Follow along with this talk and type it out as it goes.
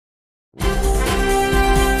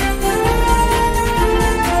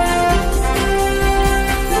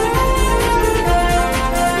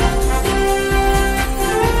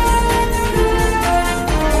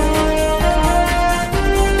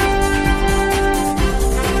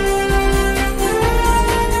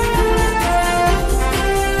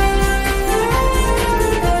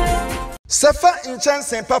Sefa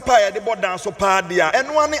inchansen papaya de bodan so padia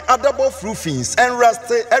and one adable fruitings and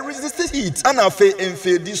rusty and resist heat and a fe and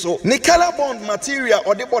fe so. Nicola bond material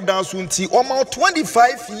or the bodan sunti or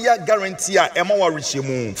 25-year guarantee a Emma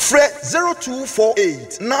Rishimu. Fred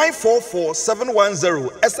 0248 944 710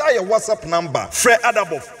 as I a WhatsApp number. Fred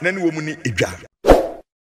Adabov, Nenwomuni Ija.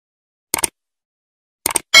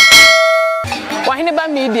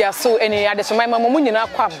 Oheneba Media so any other so my mama nyina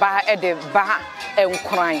kwa ba e de ba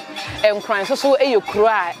enkran so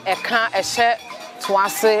eyekura e kan e hye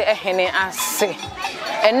Toase ehene ase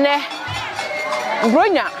enne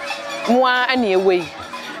bronya moa ane ewei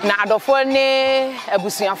na adofo ne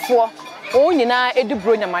abusuafo o nyina edi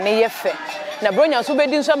bronya mane yefe na bronya so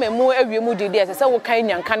bedi nso memu awiemu didi ese wo kan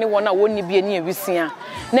nyanka ne wona wonni bie ne awisia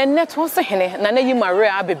na ne Toasehene na na yi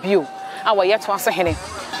Maria abebio a wo ye Toasehene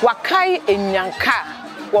wakai enyanka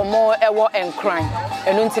womo ewo enkran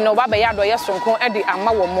enu nti no baba ya do ye sonko ede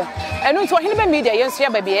ama womo enu nti Oheneba Media yenso ya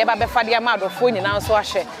baba ye baba fade ama adofo nyina nso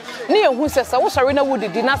ahye ne yehu sesa wo sori na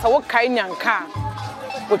wudidi na sa wo kai nyanka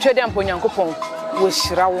wo twede ampo nyankopon wo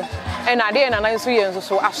hirawo ena ade na nan so yenso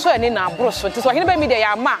so aso ani na abro so nti Oheneba Media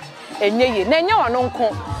ya ma enyeye na enya wano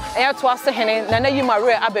nko eya Toasehene na na yi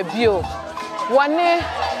Maria ababio wane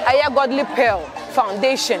aya Godly Pearl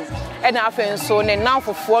Foundation and after so now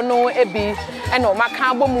for no ebi and no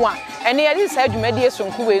maka bomu a ene ye say dwumade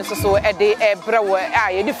esonku we so e de ebrewo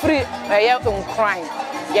a ye de free ye crime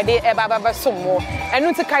ye de baba somo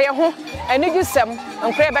enu tika ye ho ene gisem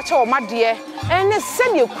nkre be che o made ene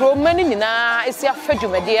se ne kro mani nyina esi afa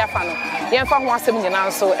dwumade afa no ye mfa ho asem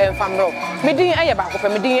nyina so emfa mro medin aye ba kopa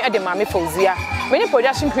medin e de mame Fauzia meni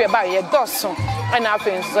production crew ba ye doso and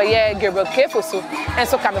after so ye Gabriel Kefo so and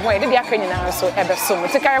so come ho ye de aka nyina so ebe somo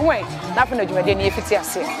tika ye ho na fa na dwumade ne efiti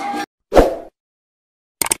ase.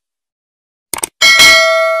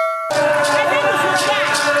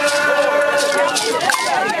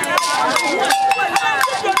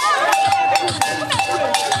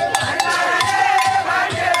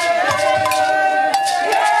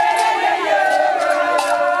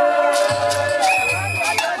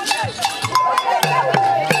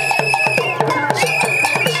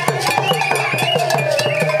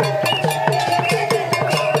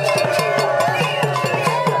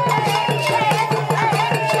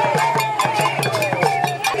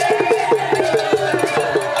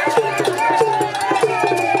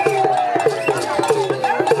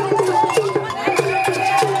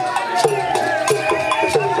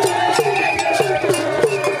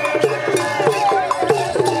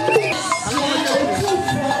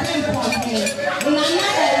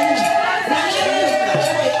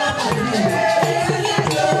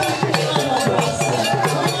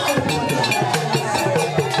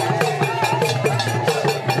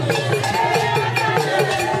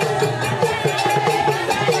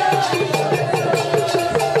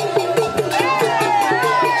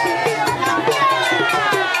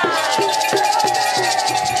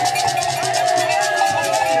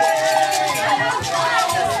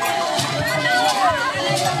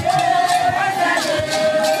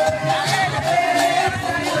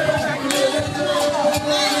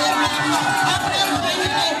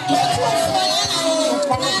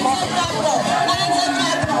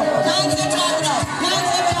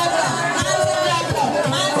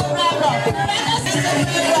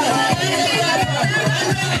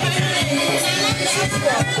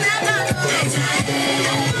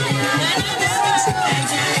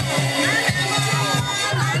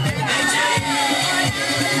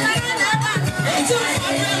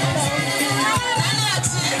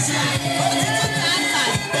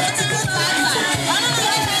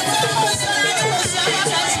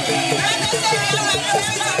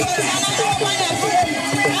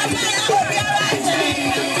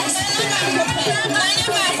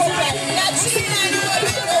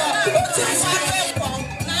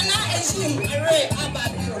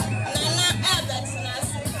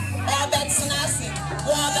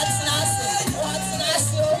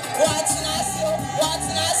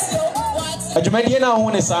 Adwumadie na ho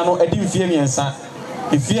ne sa no edi mfie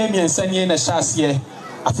miensa nie na hyase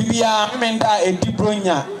afibia menda edi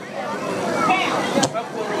bronya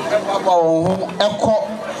baba ho eko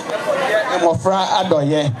emofra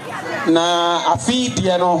adoye na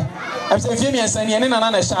afidie no mfie miensa nie ne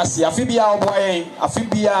nana na hyase afibia oboyen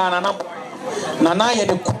afibia nana ye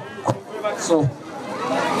de so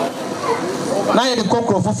na ye de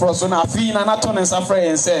kokro foforo so na afi nana to ne safra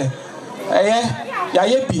yense ya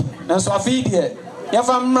yebi na so afi de ya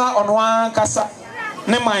famra onwa kasa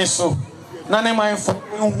ne man so na ne man fo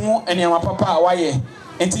hu eniama papa waye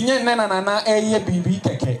entinye ne nana eye bibi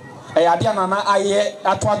keke ya de nana aye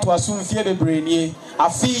atoato aso mfie bebrenie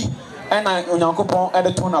afi and I Unankopon at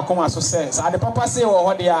the tone Koma so says. I the papa say or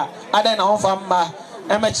what they are, I then on fama.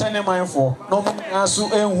 I'm a channel mindful. No answer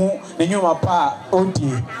the new pa oh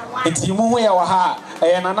dear. It's you move our heart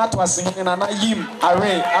and another singing and another yim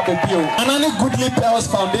array up a bill. And any goodly Pels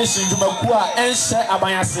Foundation, Jumakua and share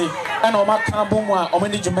Abayasi and Oma Kambuma or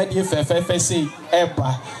many Jumedia FFC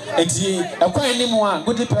Eba. It's ye a quite any more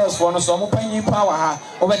goodly Pels for us or open power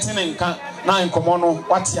over 10 and 9 Comono.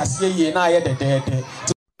 What's your say? And I had a dead.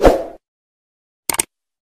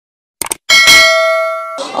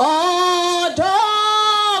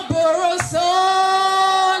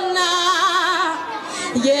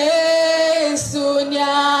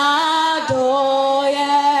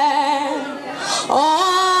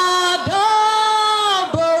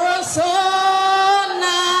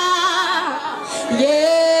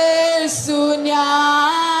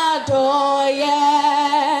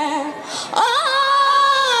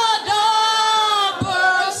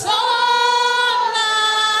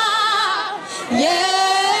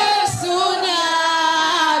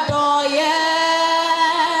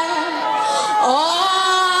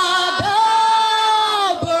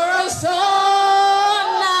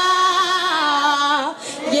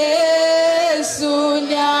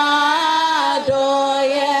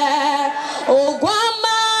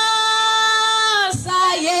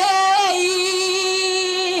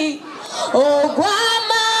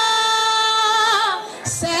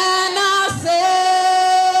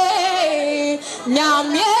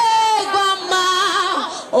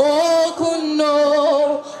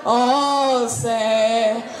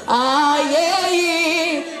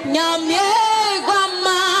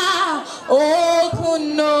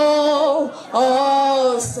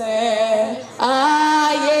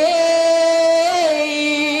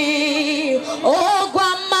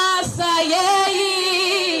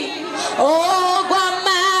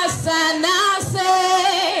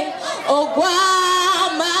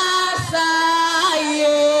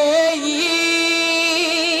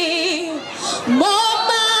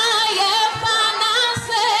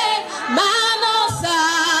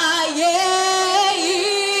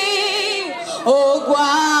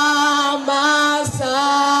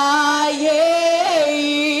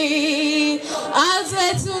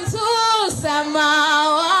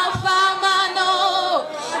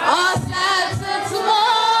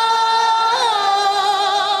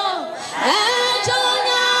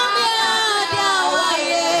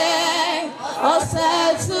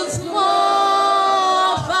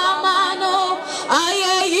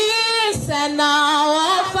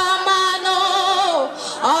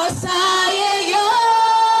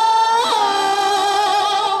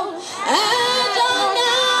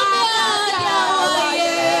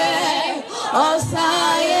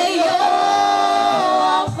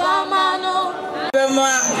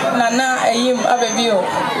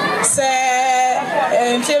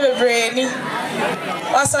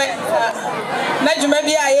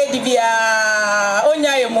 Maybe I had the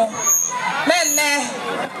Onyayamo. Men,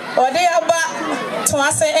 or they are back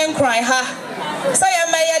Toase and cry ha. Say a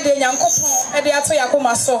mayor de Yanko at the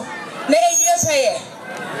Atoyakoma so. Nay, you pay.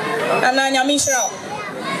 And I am Mishra.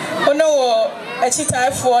 Oh no, a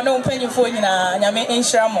cheetah for no penny for Yamin in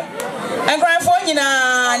Shramo. And cry for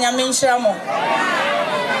Yamin Shramo.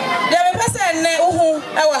 There are a person who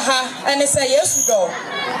our ha and they say yes to go.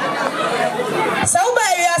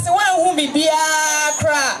 Somebody as the one who be a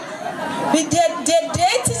cry. The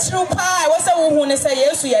date through pie was a woman who say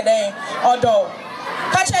yes to your day or do.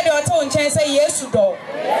 Catch your tone and say yes to do.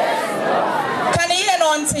 Can you hear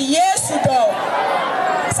on to yes to do?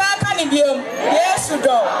 Can you be yes to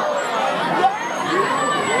do?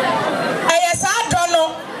 I don't know,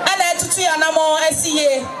 and I to see an amor I see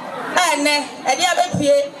ye, and the other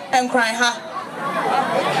pay and cry her.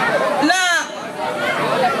 Now,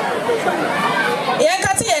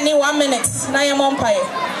 any 1 minute, na your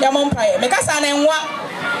umpire, make us an and what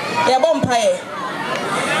your umpire.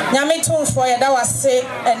 Yammy tune for your that was say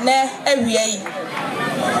and ne every year.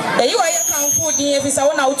 You are your count food if it's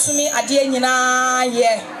out to me a dear Nina,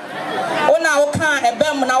 yeah. Oh, now can't a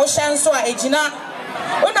bam now chance so a Gina.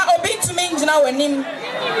 Oh, now obey to me, Gina, when him.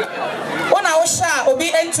 Oh, now shall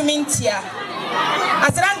obey and to me, tia.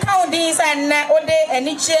 As I count these and ne or day and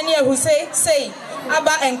each year who say.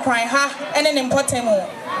 Abba and cry ha and an important more.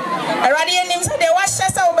 A radiant name said there was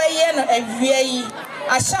just obey every year.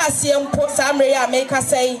 I shall see him put some rea make us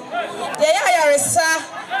say, they are a sir,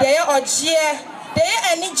 they are a jeer, they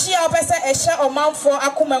are any jeer of a share or mount for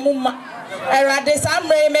Akuma Mumma. I rather some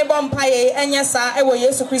ray may bompire and yes, I will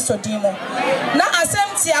use Christo Demo. Now I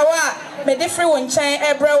sent Tiawa, may the free one chain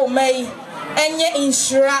Ebra may, and ye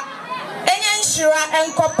insura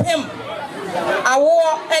and cop him.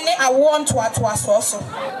 awo ene awo ntoatoa so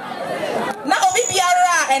na obi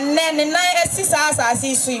biara enne ne nan asisa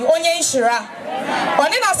asase so onye nhira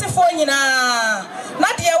one na sefo nyina na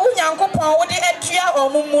de Onyankopɔn wo de adua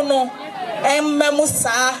omumu no emmemu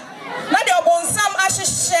saa na de obonsam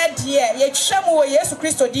ahyehye de yetwem wo Yesu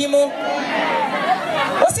Kristo di mu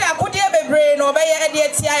osi akode bebre no obeye ade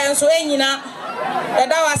atia yen so enyina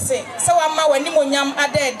eda wase se wama wanimonyam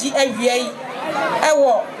ada adi awia yi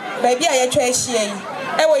ewo baabi a yetwa ahia yi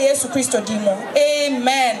ewo Yesu Kristo di mu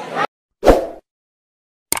amen.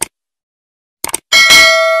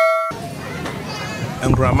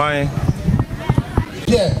 Ngramai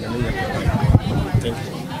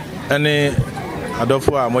ene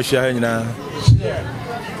adofo a mohyia ha nyina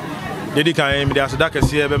dedi kan mi da aseda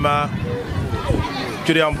kese be ma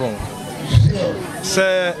twiri ampon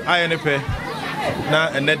se ayene pe na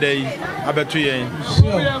enedai abeto yen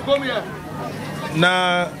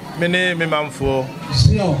na mene me mamfo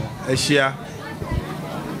ahia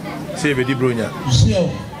se be di bronya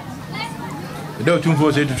do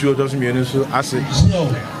tumfo se tutu to so mienu so ase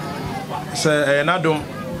se na dom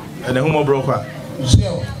ene humo broka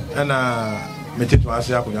ana meteto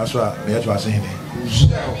ase akonya so a me yeto ase hene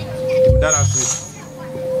dara se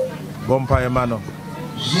bompa ema no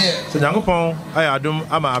se Nyankopon aya adom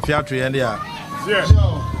ama afia ato yen dia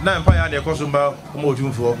na mpa ya na ekoso mba mo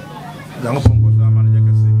tumfo Nyankopon ko so ama no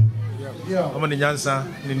yekase ama ne nyansa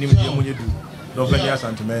ne nim die munye du no bani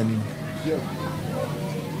asantemani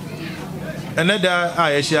eneda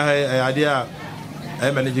a yeshia ha ade a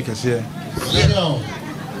manage kase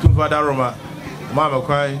tumfo da Roma mama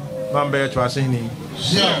kwai mambe Toasehene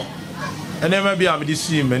enema bi am di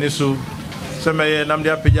si mani so se meye nam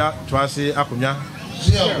dia peja Toase akonya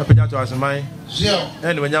peja Toase man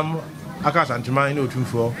ene wanyam aka santeman na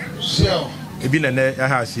otumfo ebi nene ya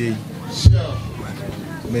ha asie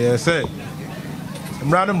me say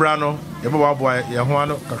mra no ye bo boa ye ho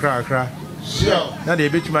ano kakra na de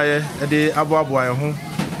betuma ye de aboaboa ye ho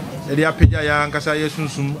de apeja ya nkasa ye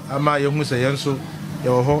sunsum ama ye hu se ye nso ye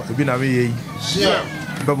ho ebi na me ye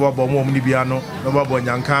bebo mo ni bia no bebo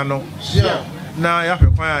nyanka no na ya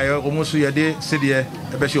hwekwan ya omuso ye de sedie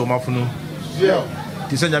ebe hye omafunu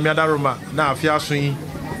ti se nyame adaroma na afia so yi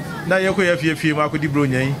na ye ko ye fie ma akodi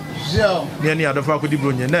bronyan ne ne adofa akodi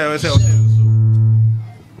bronyan na ye se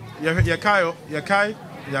ye kai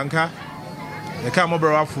yanka ye ka mo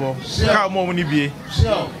brawafo ka mo ni bie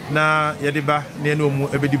na ye de ba ne ne omu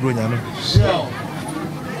ebe di bronyan no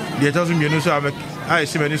de tazo mienu so ai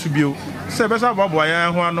se mani so bio se be sa bobo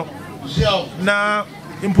ya ho ano na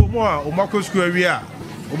impomo a o makọ school awie a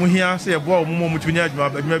o mu hia se ye bo o mu tunya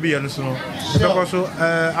adwuma bi ye no so no e be ko so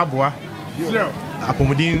aboa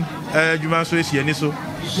apomudin adwuma so esi ani so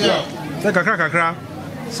se kakra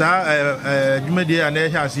sa adwuma die ana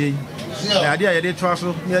ehia ase yi ade a ye de twa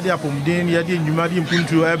so ye de apomudin ye de adwuma de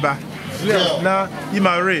impuntu eba na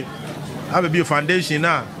imare ababi foundation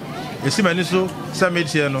na esi mani so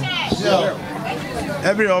summit no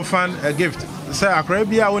every orphan a gift say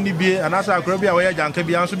akrabia woni bie anasa akrabia we janka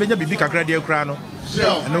bia so benya bibi kakra de akra no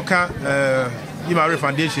no ka imare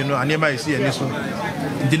foundation no anema esi ani so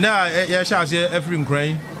dina ye sha ase every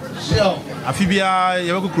nkran afibia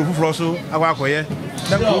ye be kokro fufuro so akwa akoye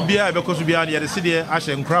na ko bia e be ko so bia ye de sede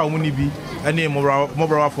ahye nkra omuni bi ane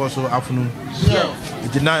mobra for so afunu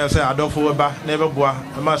dina ye say adofo ba na be boa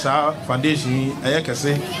ma sa foundation eye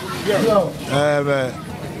kese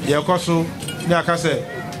ye koso ni akase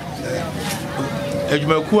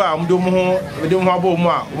adwumaku a mdo mu ho abo mu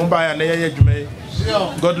a mo ba ya na ye adwuma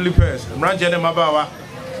godly pairs mranje ne mabawa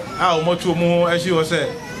a o motu mu ahyi ho se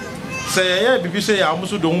ye bibi se ya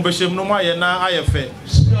muso do hu behyem no ma ye na aye fe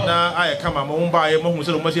na aye kama mo ba ye mo hu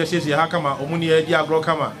se mo se sie ha kama o mu ni adi agro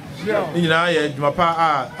kama ni nyina aye adwuma pa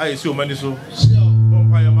a aye si o mani so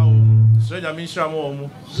bom pa ye ma o so nya mi nhira mo o mu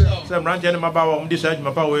se mranje ne mabawa o mu di sa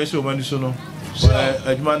adwuma pa o ye si o mani so no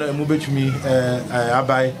adwuma na mu betumi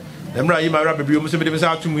abai emra yi ma ra bebre o mu se be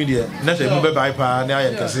sa atumu die na se mu be bai pa na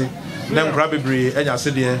aye kase na nkra bebre enya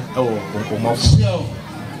se de o komafo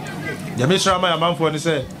ya me nhira ma ya manfo ni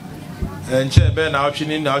se enche be na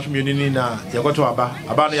atwini na atwumi ni na yekoto aba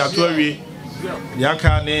na ya to awie ya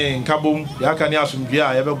ka ne nkabom ya ka ne asomdwe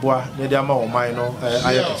a ye beboa ne de ama oman no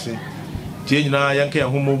aye kase tie nyina ye nka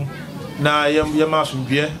ehomom na ye ma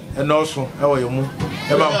asomdwe enoso ewo ye mu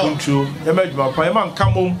ye ma kuntu ye ma dwuma pa ye ma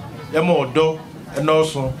nkamom ye ma odo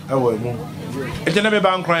enoso ewo mu ete na be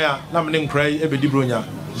ba nkran ya na me nkran e be di bronya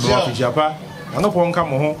no afichiapa anopon nka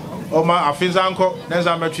mo ho o ma afinza nko na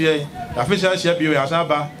nza metwe afinza hia bi ya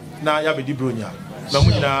saba na ya be di bronya na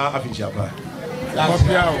mu nyina afichiapa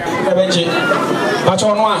ebeje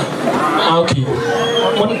pacho no a okay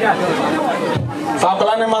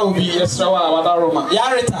Fakolanema will be Esrawa, Wadaroma.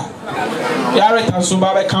 Yarita, so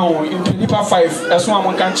Baba Count, into Nipa 5, as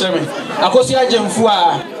one can tell me. Akosia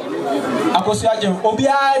Jemfua, Akosia Jem,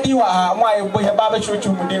 Obia Diwa, my boy, Baba Church,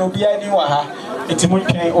 Obia Diwa, it's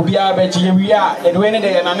Munke, Obia Beji, we are, and when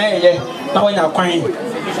they are Nane, now when you're crying.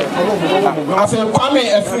 I feel Kwame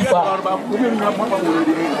Africa.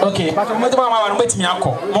 Okay, but I'm waiting me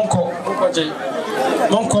uncle, Monko.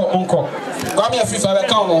 Kwame Africa,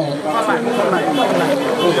 come on.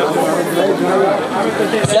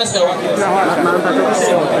 Yes,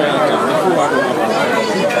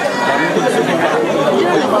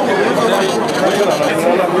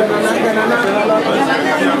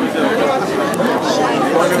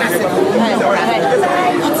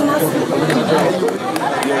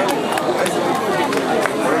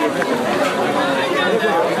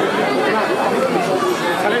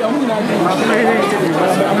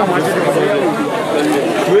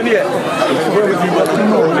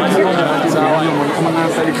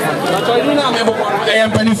 I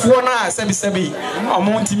am Penifona, Sebi, a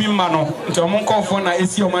Monty Mano, to a Monko for a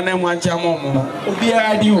Esi of Manam Jamon.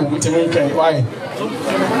 Obia do, why?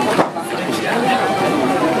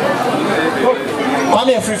 Come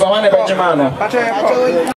here, free for one of Benjamin.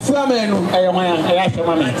 Flamen, I am a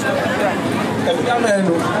mammy.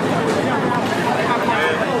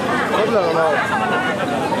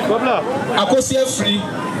 Akosia free.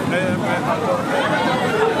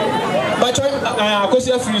 But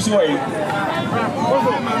Akosia free is way.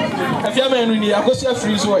 If you have any Akosia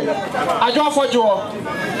free is way. I draw for Joe.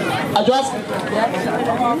 I draw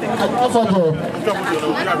for Joe.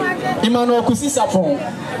 Imano Kusisa phone.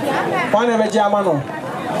 One of a Germano.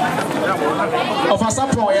 Of a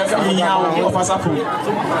sappo, of a sappo.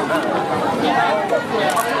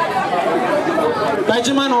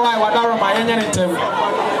 Benjamin, why, what are my anything?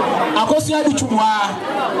 Akosia do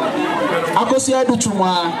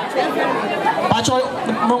chumwa. Pacho,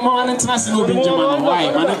 Mamma International Benjamin,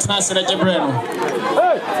 why? Man International Jabrano.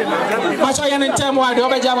 Pacho, yan in time, why the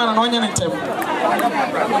other German and onion in time.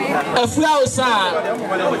 A flower, sir.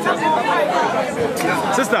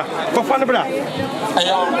 Sister, for fun, brother.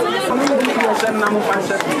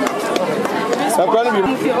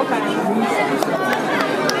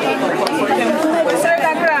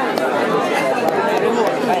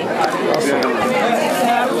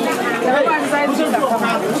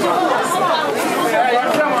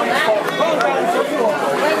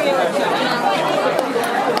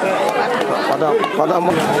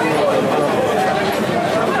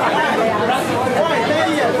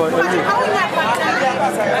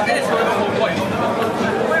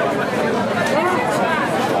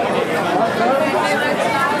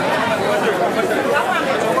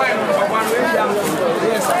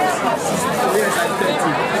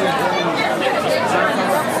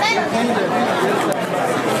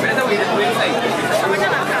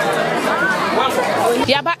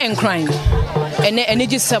 Yaba and crying. And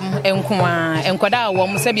energy some and Quada,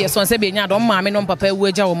 one Sabia, son Sabia, don't mammy, no papa,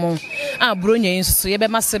 wager or more. Ah, Brunia, so you be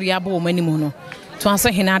master yabo many mono. To answer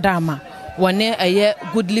Hinadama, 1 year a year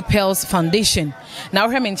Goodly Pearls Foundation. Now,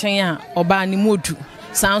 Herminchaya or Bani Mudu.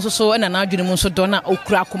 Sounds so and an argument so donna or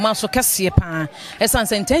crackuma so cassia pan. As an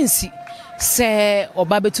sentence, say or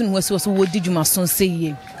Babetun was what did you must soon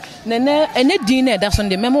say. Nene, and a dinner that's on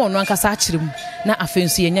the memo on Rankasachim. Now I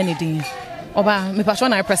fancy anything. Oba, me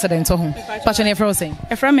passion I president home. Passion e frozen.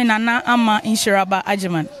 E from me nana ama insuraba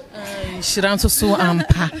ajiman. Insurance so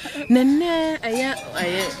ampa. Nene aya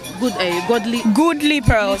Goodly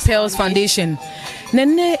Pearls Foundation.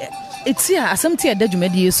 Nene it's here asomti e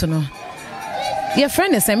dadwumadi yeso no. Your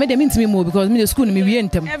friend is made them into me more because me the school me we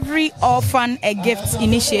Every orphan a gift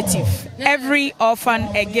initiative. Every orphan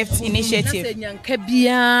a gift initiative.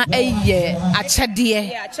 Nyankabia eye achadie.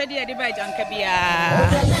 Yeah, achadie de ba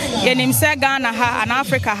nyankabia. Ye nim se Ghana ha and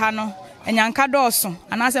Africa ha no. Enyanka dɔɔso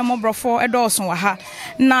anase mobrɔfo ɛdɔɔso wa ha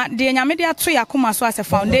na de nyame de ato yakoma so as a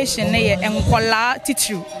foundation ne ye enkola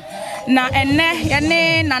titru na enne ye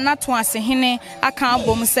ne nana Toasehene aka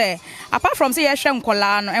abom se apart from say ye hwɛ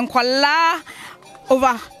enkola no enkola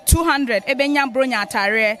over 200 ebenya bronya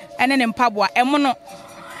atare ene ne mpaboa emo no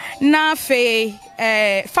na fe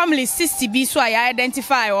family 60 bi so I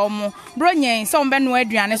identify omo bronyen so mbe no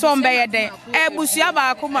aduane so mbe ye den ebusua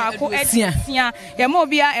ba ko maako edia ye mo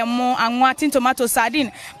bia emo anwa tin tomato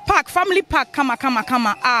sardine pack family pack kama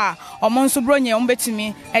omo nso bronyen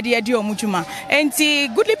ombetimi edi omu djuma enti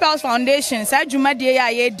Goodly Pearls Foundation sa djuma de ya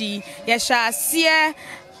ye di ye sha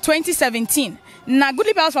 2017 na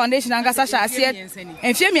Goodly Pearls Foundation ankasa sha ase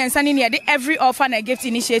enfie miensa ni de every orphan a gift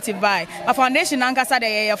initiative by a foundation ankasa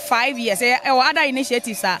de 5 years e other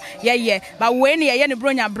initiatives ye but when ye ne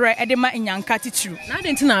bronya bre e de ma nyanka titru na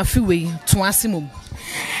de ntina afiwe Toase mom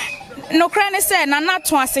no cry say na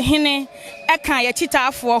Toasehene eka ye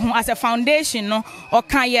chitaafo ho as a foundation no o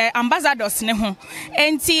kan ye ambassadors ne ho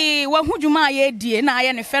enti wahu dwuma ye die na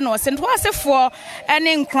aye ne fe no se Toasefo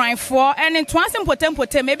ene nkranfo ene Toase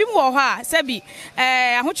mpotempotem ebi mo ho a se bi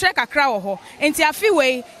ahokyere kakra wo ho enti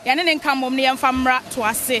afiwe ye ne nkamom ne yemfa mra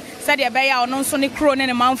Toase se de be ya ono nso ne kro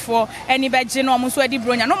ne manfo eni beje no omo so adi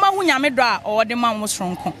bronya no mahu nyame do a o de ma mo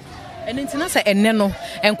sronko ene ntina se enne no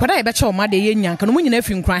enkwada e be che o ma de ye nyanka no munyina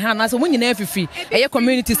afi nkran ha na so munyina afifi eye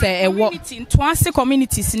communities ewo Toase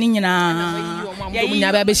communities ni nyina ya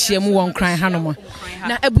munya ba be hia mu won nkran ha no mo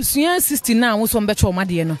na abusua 60 na wo so mbe che o ma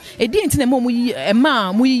de no edi ntina mo yi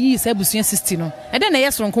ema mo yi se abusua 60 no e de na ye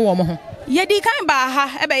soronko wo mo ho yedi kan ba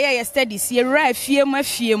ha ebe ye studies ye ra afie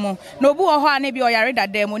mu na obu wo ho a na bi oyare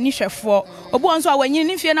dada mu ni hwefo obu onso a wanyi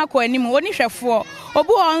ni fie na ko anim oni hwefo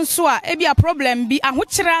obu onso a e bi a problem bi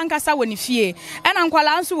ahokyere ankasa woni fie ena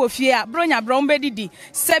nkwala anso wo fie a bronya bro mbedidi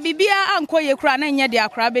se bibia ankoye kura na nya de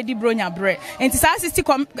akra bedi bronya bre enti sa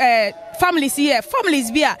 60 families here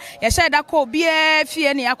families bia ye sheda ko bia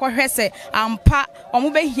fie ne yakohwese ampa omo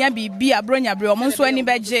behia bibia bronya bre omo nso ani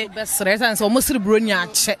beje besre sanse omo siri bronya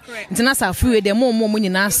ache enti na sa fiwe de mo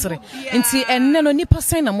nyina asre enti enne no nipa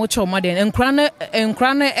sen na mo che omo de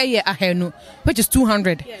enkra na eye ahanu which is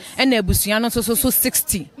 200 and abusua no so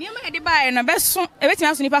 60 niam e de bae na beso ebeti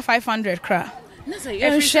aso nipa 500 kra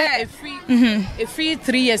free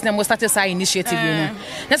 3 years na mo start this initiative you know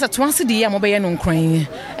that's a Toase de ya mo be ye no nkran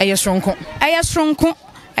eye stronko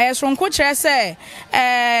kire say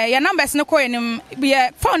ya numbers ne koyenim be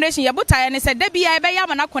foundation ya botaye ne say da bia be ya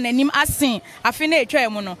mana konanim asen afi na etwa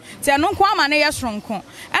mu no ti eno nko ama ne ye stronko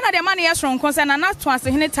ena de ma ne ye stronko say na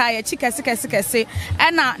Toasehene taye kese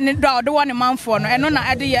ena ne do de woni manfo no eno na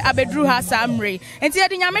ade ye abedru ha samre enti ye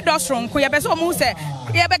de nyame do stronko ye be so mu say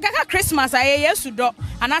ye be kaka Christmas aye Yesu do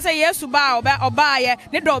ana say Yesu ba oba ye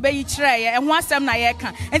ne do be yi kire ye ho asem na ye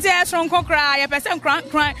ka enti ye stronko kra ye pese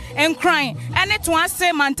nkran ene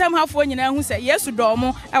Toase mantem hafo nyina hu se Yesu do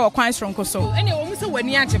mo e wo kwan stronko so ene wo mu se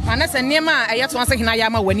wani agye pa na se niema eye Toasehene ya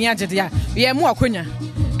ma wani agye de a ye mu akonya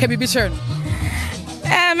ka bibi sure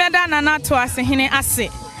meda na Toasehene ase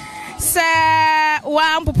se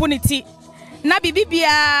wa opportunity na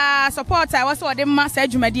bibia support I was ode ma sa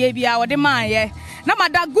adwumade bia ode ma ye na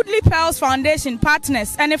mada Goodly Pearls Foundation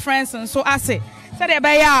partners and friends so ase said e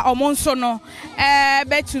be ya omonso no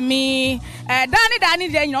betumi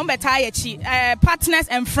Dani de nyom beta yechi partners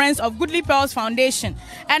and friends of Goodly Pearls Foundation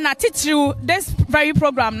and na teach this very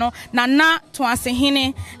program no na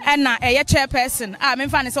Toasehene and na eye chairperson me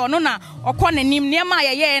fa ne se ono na okọ nanim niam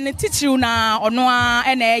ye ne teach na ono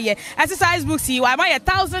a na eye exercise books yi wa ma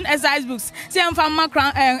 1000 exercise books se amfa ma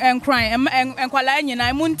crime enkwala nyina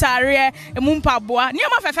emuntare emumpaboa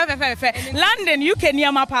niam fefe London UK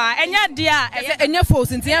niam pa enya dia enya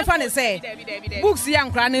force nti amfa ne se books ya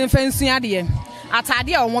nkra ne mfa nsua de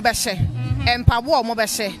atade a omo be hye empabo omo be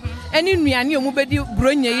hye eni nuane omo bedi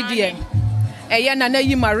bronya yi de eye na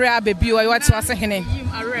yi Maria bebi o Toasehene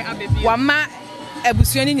wama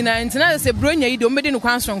abusuani nyina ntina se bronya yi de omo bedi ne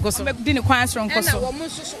kwan stronko so na wo mo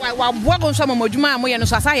so wa boa go so mamadwuma amoye no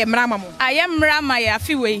so asa ye mra mamo aye mra ma ya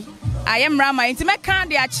fiwe aye mra ma nti meka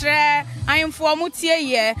de akire ayemfo mutie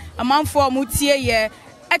ye amanfo mutie ye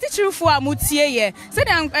atichirufo amutie ye se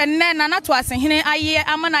de enne na Toasehene aye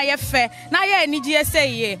amana ye fe na ye anigye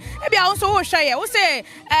seye e bia wo so wo hwe ye wo se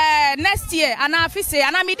next year ana afise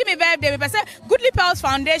ana midi me birthday me pese Goodly Pearls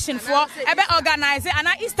Foundation for ebe organize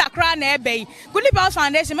ana Easter kra na ebe Goodly Pearls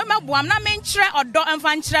Foundation me mabuam na me nkire odo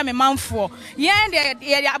emfa nkire me manfo ye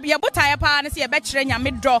ye botaye pa na se ye be kire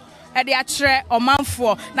nyame do e de akire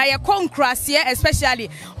omanfo na ye konkrase especially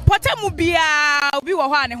potemu bia obi wo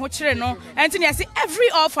ho ane ho kire no enti ne say every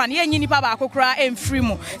orphan ye nyini pa ba akokora emfiri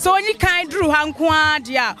mu so onyi kan dru ha nko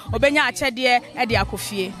ade a obenya akyede e de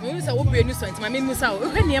akofie we say wo brenu so enti ma me musa wo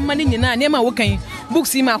hwe ne ma ne nyina ne ma wo kan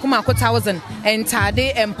books yi ma akoma 1000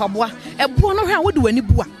 entade empaboa ebo no hwe a wo de wani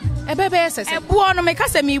bua ebebe sese ebo no me ka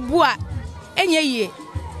se me bua enye yie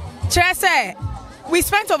kire say we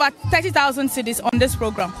spent over 30,000 cedis on this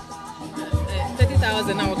program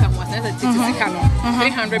 30,000 now come was na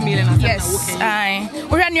 300 million as na working ai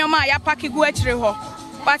we hwe nioma ya pack gu akire ho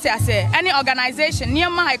party ase any organization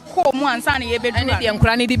nioma I call mu ansa na ye bedu ani de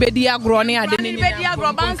nkura ne de bedi agro ne ade ne bedi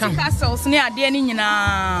agro bouncy castles ne ade ne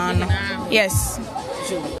nyina yes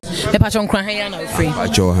le patron nkura han ya na free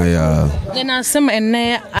patron han ya le na sem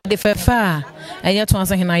enne ade fefa ɛyɛ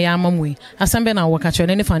Toasehene ya amamwe asambe na wɔka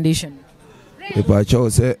kyerɛ ne foundation epa kyɛw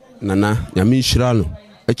sɛ nana nyame nhyira no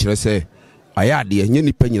ɛkyerɛ sɛ ayɛ ade nye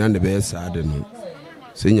nipa nyina ne bɛyɛ saa de no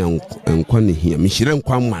sɛ nya nkwa ne hia menhyira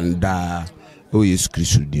nkwa manda o Yesu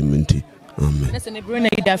Kristo di menti amen nese ne bro na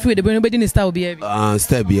ida fi de bro no bedi ne star obi abi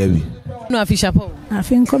star bi abi no afisha po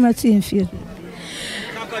afin komati enfie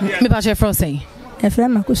me pa che fro say efra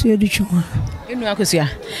makosu edutwa enu akosia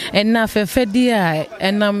enna fefedi a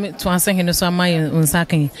enam Toasehene so amaye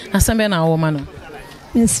nsakan asambe na wo ma no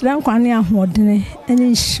Misra nkwane ahodene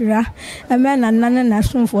ene nhyira eme na nane na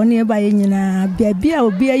somfo ne ba ye nyina bia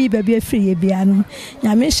obi ayi bia afiri ye bia no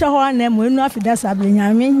nyame hye ho na mo enu afida sabre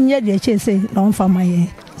nyame nye de chese na onfa maye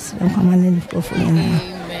nkwamane ofo nyina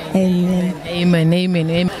amen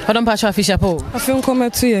amen odon pa cha fisha po afin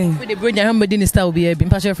kometu yen we de bro nya hamba di star obi abi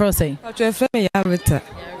pa che fro say pa che fre me ya reta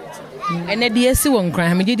ene de esi won kran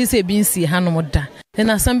ha me di se bi nsi hanom da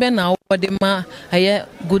na asambe na wo de ma aye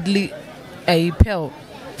goodly a pel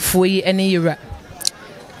foi any yura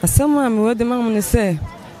asama me wo de ma mo ne se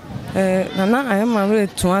nana ayema re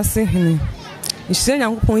Toasehene nhye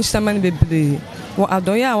nyankopon hyama ne bebre wo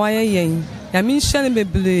adoye a waye yen ya mi nhye ne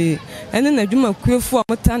bebre ene na dwuma kuefu a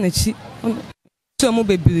mota na chi so mo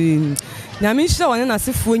bebre ya mi nhye wone na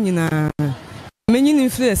sefuo nyina menyi ni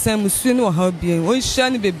mfiri esa musuo ne wo ha bien wo nhye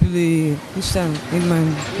ne bebre nhye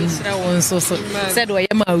amen nhye won so said wo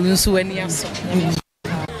yema wunsu wani aso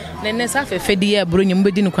nene sa fefedi ya bro nyum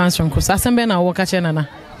bedi no kwanson ko asambe na wo ka che nana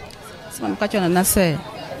sam ka che nana se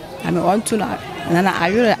ame want to nana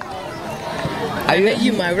ayure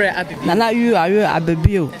you my rare abibi nana you ayure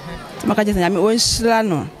abibio sam ka che ame won hyira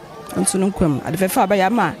no ntu no kwam ade fefa ba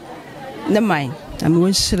ya ma ne man ame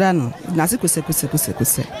won hyira no na se kose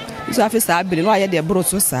so afisa abiri no aye de bro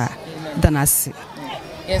so sa danase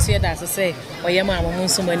yes ye da so say oyema amon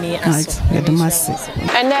so mani aso yedumase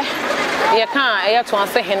ene ye kan eye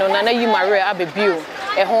Toasehene na na yi mare abebio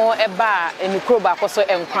ho eba enikro ba koso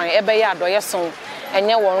enkwan ebe ya adoye son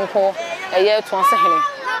enye wonko eye Toasehene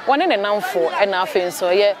woni ne namfo na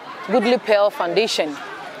afenso ye Goodly Pearl Foundation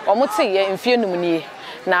omote ye mfie numnie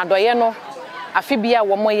na adoye no afi bia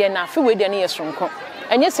wo moye na afi we de ne yesronko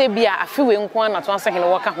enye se bia afi we nko na Toasehene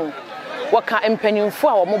woka ho woka empanyimfo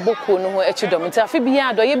a wo moboko no ho ekidom nti afi bia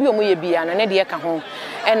adoye bi omoye bia na ne de ka ho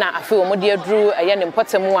na afi wo mode aduru eye ne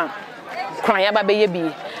mpotemu a kran ya ba be ye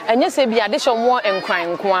bi enye se bia de hye mo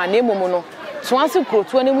enkran nko a na emomu no Toase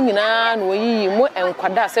kroto ne mu nyina na oyiyi mo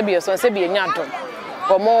enkwada se bia so se bia nya dom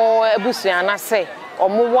omo ebusua na se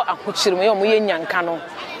omo wo ahokyire mo ye omo ye nyanka no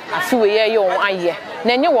afi we ye yo aye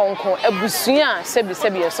na enye wonko ebusua se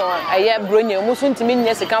bia so aye bronya mu so ntimi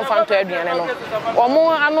nya sika mfanto aduane no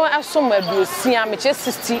omo ano asom aduosia meche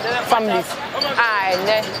 60 families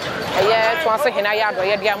ne aye Toasehene ya do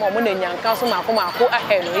ye dia ma omo na nyanka so mako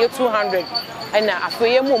ahe no ye 200 na afi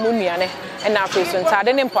ye mo nuane na afi so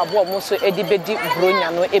ntade ne mpabo omo so edibedi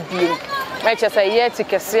bronya no ebiem meche se ye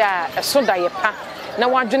tikese a eso da ye pa na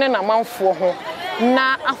wadwene na manfo ho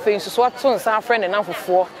na afi so ato nsa afre ne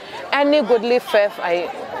nanfofo any Goodly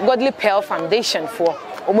Pearl Foundation for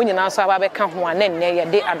omunyina so aba be ka ho ana ne ye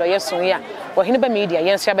de adoye so ya Oheneba Media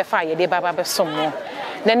yenso abefa ye de baba be so mo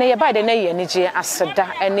na ne ye ba de na ye anije aseda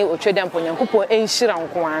ene otweda mponyankopon enhyira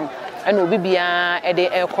nko an ana obi bia e de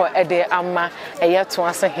ekọ e de ama eye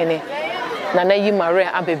Toasehene na yi mare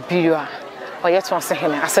abebio a oye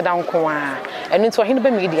Toasehene aseda nko an ene to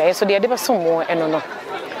Oheneba Media yeso de be so mo eno no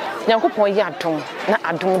nyankopon ye adom na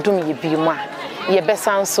adom dum ye bi mu a ye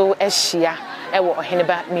besan so ehia ewo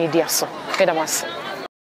Oheneba Media so. Medamas.